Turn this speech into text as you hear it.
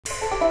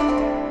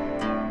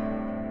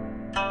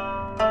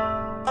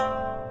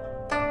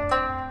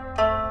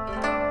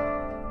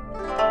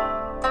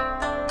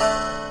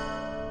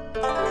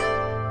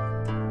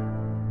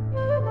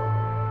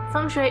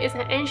Shui is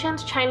an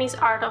ancient Chinese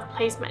art of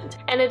placement,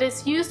 and it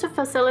is used to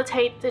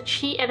facilitate the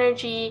qi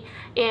energy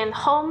in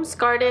homes,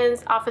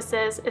 gardens,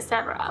 offices,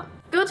 etc.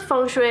 Good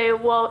Feng Shui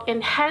will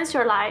enhance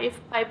your life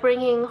by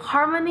bringing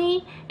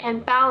harmony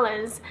and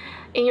balance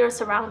in your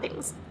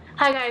surroundings.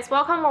 Hi guys,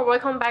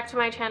 welcome back to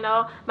my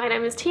channel. My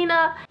name is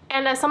Tina,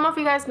 and as some of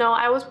you guys know,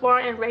 I was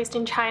born and raised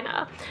in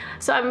China.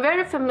 So I'm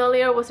very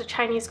familiar with the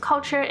Chinese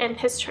culture and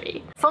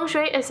history. Feng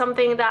Shui is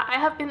something that I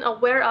have been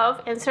aware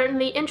of and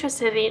certainly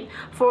interested in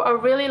for a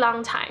really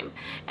long time.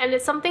 And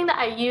it's something that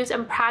I use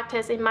and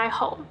practice in my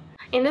home.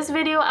 In this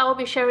video, I will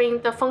be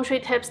sharing the Feng Shui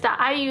tips that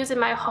I use in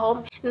my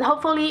home, and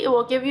hopefully it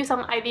will give you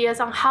some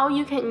ideas on how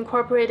you can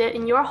incorporate it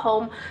in your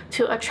home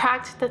to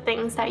attract the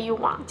things that you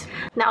want.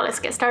 Now let's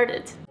get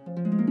started.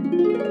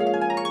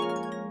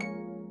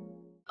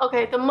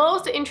 Okay, the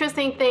most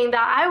interesting thing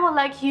that I would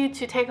like you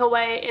to take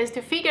away is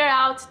to figure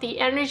out the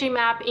energy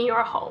map in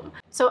your home.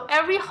 So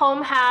every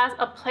home has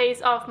a place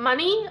of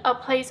money, a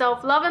place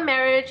of love and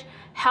marriage,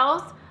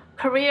 health,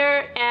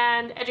 career,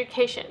 and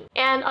education,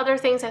 and other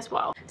things as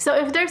well. So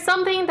if there's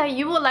something that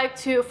you would like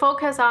to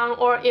focus on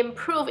or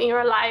improve in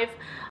your life,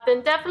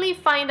 then definitely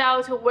find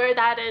out where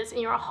that is in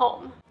your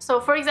home. So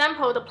for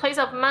example, the place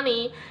of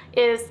money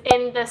is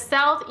in the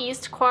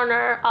southeast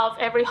corner of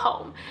every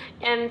home.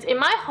 And in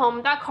my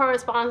home, that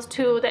corresponds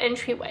to the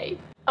entryway.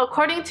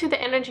 According to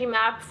the energy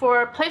map,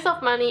 for place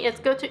of money,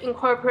 it's good to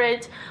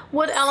incorporate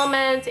wood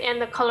element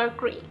and the color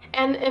green.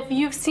 And if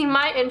you've seen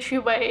my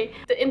entryway,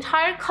 the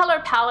entire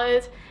color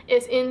palette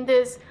is in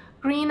this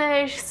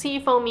greenish sea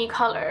foamy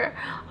color,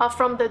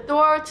 from the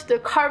door to the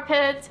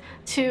carpet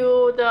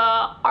to the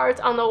art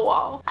on the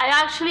wall. I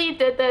actually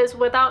did this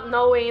without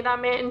knowing that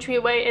my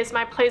entryway is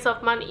my place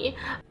of money.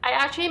 I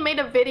actually made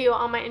a video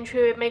on my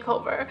entryway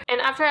makeover,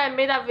 and after I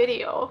made that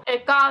video,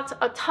 it got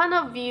a ton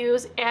of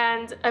views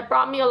and it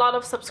brought me a lot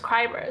of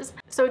subscribers.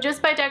 So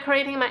just by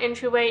decorating my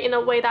entryway in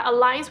a way that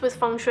aligns with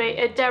Feng Shui,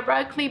 it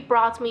directly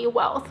brought me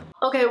wealth.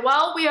 Okay,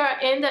 while we are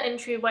in the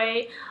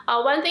entryway,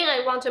 one thing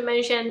I want to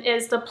mention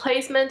is the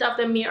placement of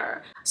the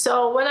mirror.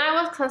 So when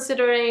I was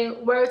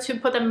considering where to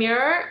put the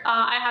mirror,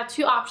 I had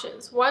two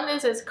options. One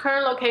is its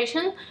current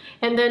location,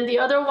 and then the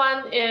other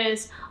one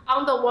is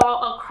on the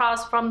wall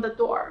across from the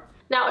door.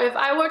 Now, if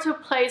I were to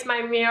place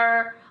my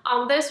mirror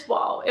on this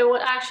wall, it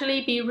would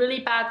actually be really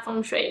bad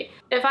Feng Shui.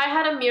 If I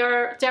had a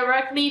mirror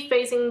directly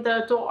facing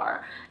the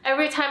door,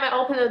 every time I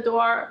open the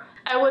door,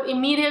 I would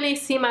immediately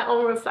see my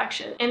own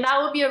reflection, and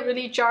that would be a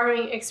really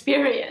jarring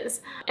experience.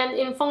 And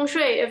in Feng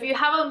Shui, if you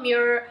have a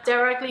mirror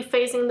directly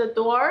facing the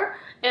door,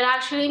 it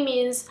actually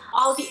means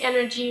all the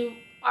energy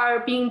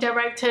are being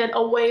directed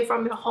away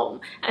from your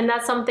home, and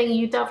that's something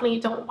you definitely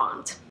don't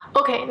want.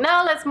 Okay,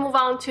 now let's move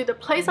on to the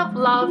place of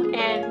love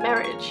and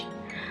marriage.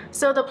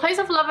 So the place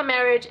of love and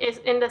marriage is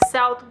in the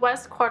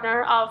southwest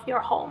corner of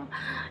your home,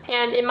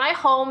 and in my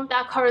home,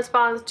 that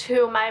corresponds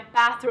to my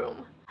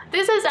bathroom.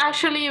 This is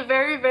actually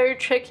very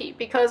tricky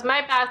because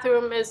my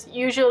bathroom is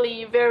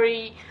usually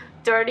very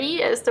dirty.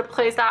 It's the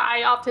place that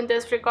I often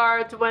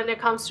disregard when it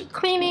comes to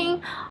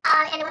cleaning.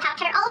 And it would have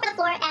hair all over the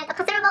floor and a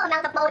considerable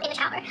amount of mold in the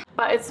shower.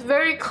 But it's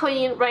very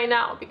clean right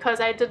now because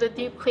I did a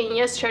deep clean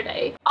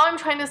yesterday. All I'm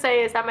trying to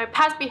say is that my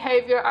past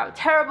behavior are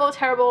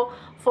terrible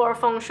for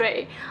Feng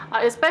Shui,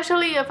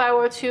 especially if I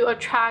were to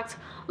attract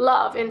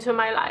love into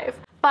my life.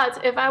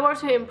 But if I were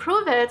to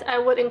improve it, I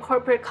would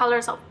incorporate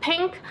colors of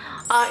pink,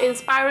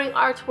 inspiring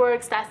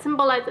artworks that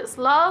symbolizes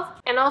love,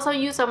 and also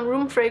use some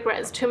room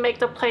fragrance to make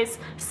the place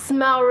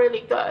smell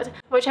really good,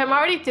 which I'm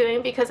already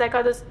doing because I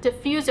got this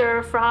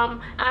diffuser from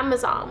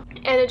Amazon,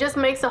 and it just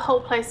makes the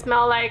whole place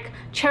smell like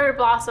cherry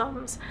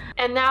blossoms.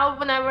 And now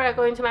whenever I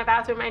go into my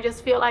bathroom, I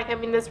just feel like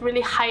I'm in this really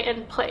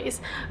high-end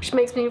place, which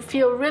makes me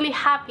feel really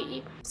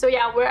happy. So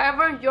yeah,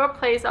 wherever your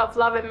place of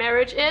love and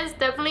marriage is,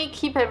 definitely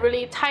keep it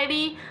really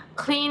tidy,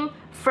 clean,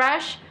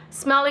 fresh,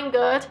 smelling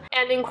good,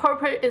 and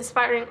incorporate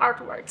inspiring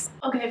artworks.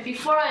 Okay,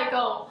 before I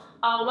go,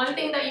 one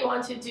thing that you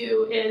want to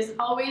do is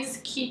always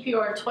keep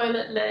your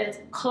toilet lid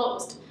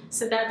closed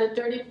so that the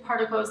dirty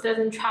particles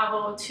doesn't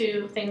travel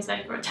to things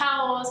like your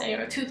towels and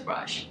your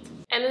toothbrush.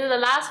 And then the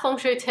last Feng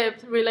Shui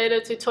tip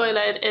related to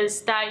toilet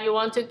is that you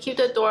want to keep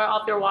the door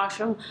of your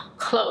washroom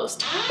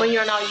closed when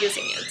you're not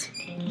using it.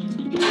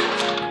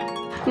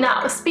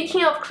 Now,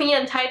 speaking of clean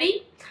and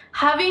tidy,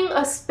 having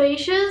a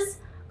spacious,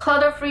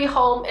 clutter-free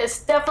home is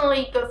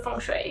definitely good Feng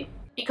Shui,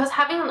 because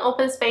having an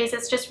open space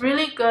is just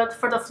really good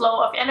for the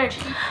flow of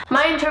energy.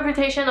 My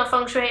interpretation of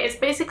Feng Shui is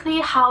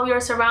basically how your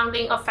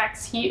surrounding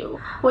affects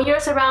you. When your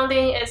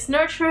surrounding is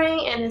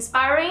nurturing and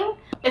inspiring,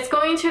 it's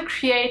going to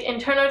create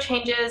internal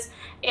changes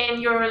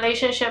in your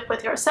relationship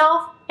with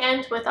yourself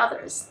and with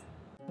others.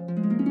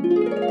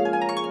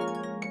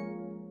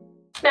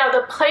 Now,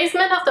 the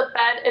placement of the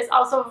bed is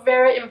also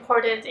very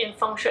important in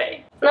Feng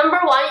Shui.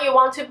 Number one, you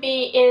want to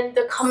be in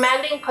the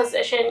commanding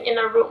position in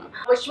a room,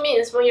 which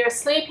means when you're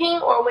sleeping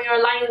or when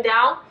you're lying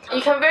down,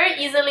 you can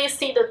very easily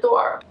see the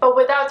door, but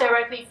without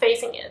directly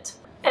facing it.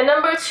 And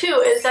number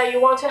 2 is that you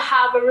want to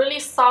have a really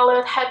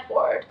solid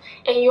headboard,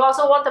 and you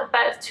also want the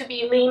bed to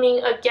be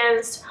leaning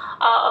against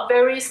a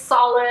very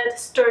solid,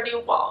 sturdy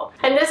wall.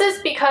 And this is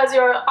because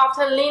you're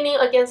often leaning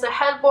against the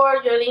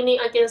headboard, you're leaning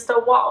against the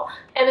wall,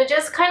 and it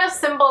just kind of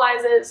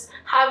symbolizes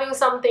having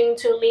something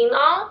to lean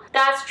on.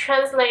 That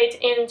translates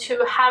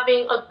into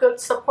having a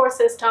good support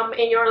system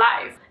in your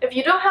life. If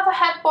you don't have a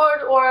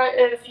headboard, or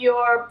if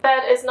your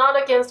bed is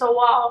not against a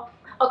wall,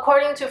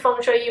 according to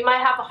Feng Shui, you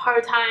might have a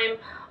hard time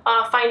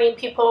finding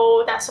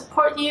people that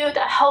support you,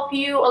 that help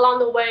you along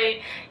the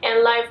way,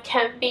 and life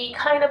can be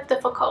kind of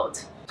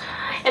difficult.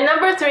 And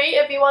number 3,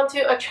 if you want to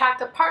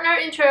attract a partner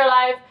into your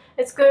life,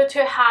 it's good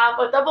to have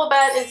a double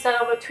bed instead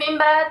of a twin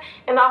bed,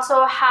 and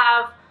also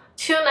have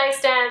 2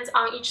 nightstands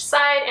on each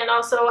side, and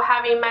also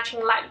having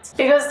matching lights,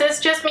 because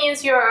this just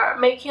means you're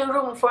making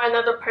room for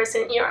another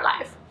person in your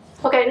life.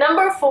 Okay,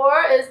 number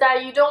 4 is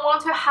that you don't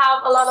want to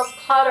have a lot of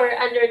clutter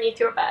underneath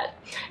your bed.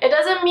 It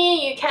doesn't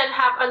mean you can't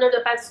have under the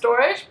bed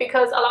storage,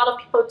 because a lot of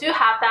people do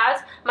have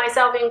that,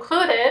 myself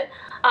included.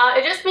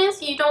 It just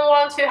means you don't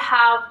want to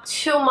have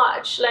too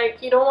much,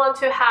 like you don't want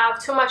to have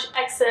too much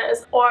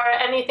excess or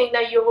anything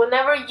that you will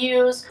never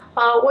use.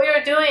 What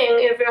you're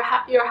doing if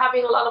you're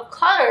having a lot of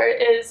clutter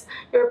is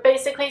you're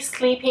basically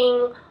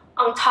sleeping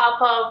on top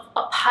of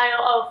a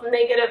pile of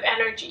negative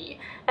energy,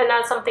 and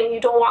that's something you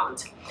don't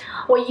want.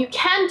 What you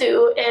can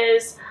do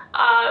is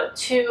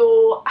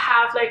to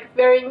have like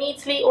very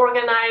neatly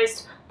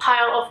organized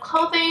pile of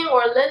clothing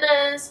or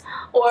linens,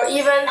 or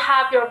even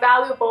have your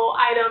valuable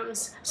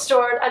items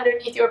stored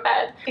underneath your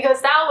bed,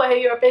 because that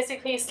way you're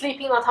basically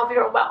sleeping on top of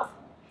your wealth,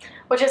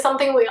 which is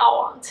something we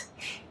all want.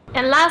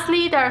 And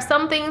lastly, there are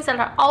some things that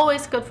are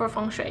always good for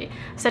Feng Shui,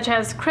 such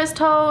as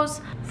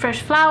crystals,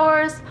 fresh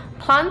flowers,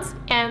 plants,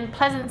 and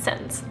pleasant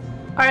scents.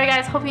 Alright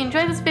guys, hope you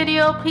enjoyed this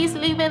video. Please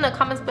leave in the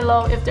comments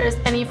below if there's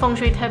any Feng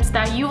Shui tips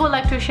that you would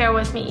like to share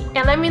with me.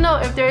 And let me know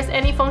if there's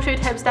any Feng Shui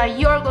tips that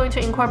you are going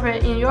to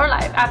incorporate in your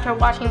life after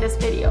watching this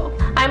video.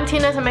 I'm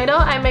Tina Tomato.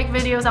 I make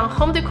videos on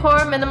home decor,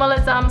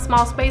 minimalism,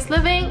 small space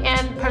living,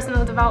 and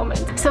personal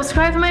development.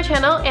 Subscribe to my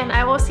channel, and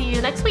I will see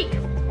you next week.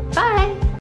 Bye!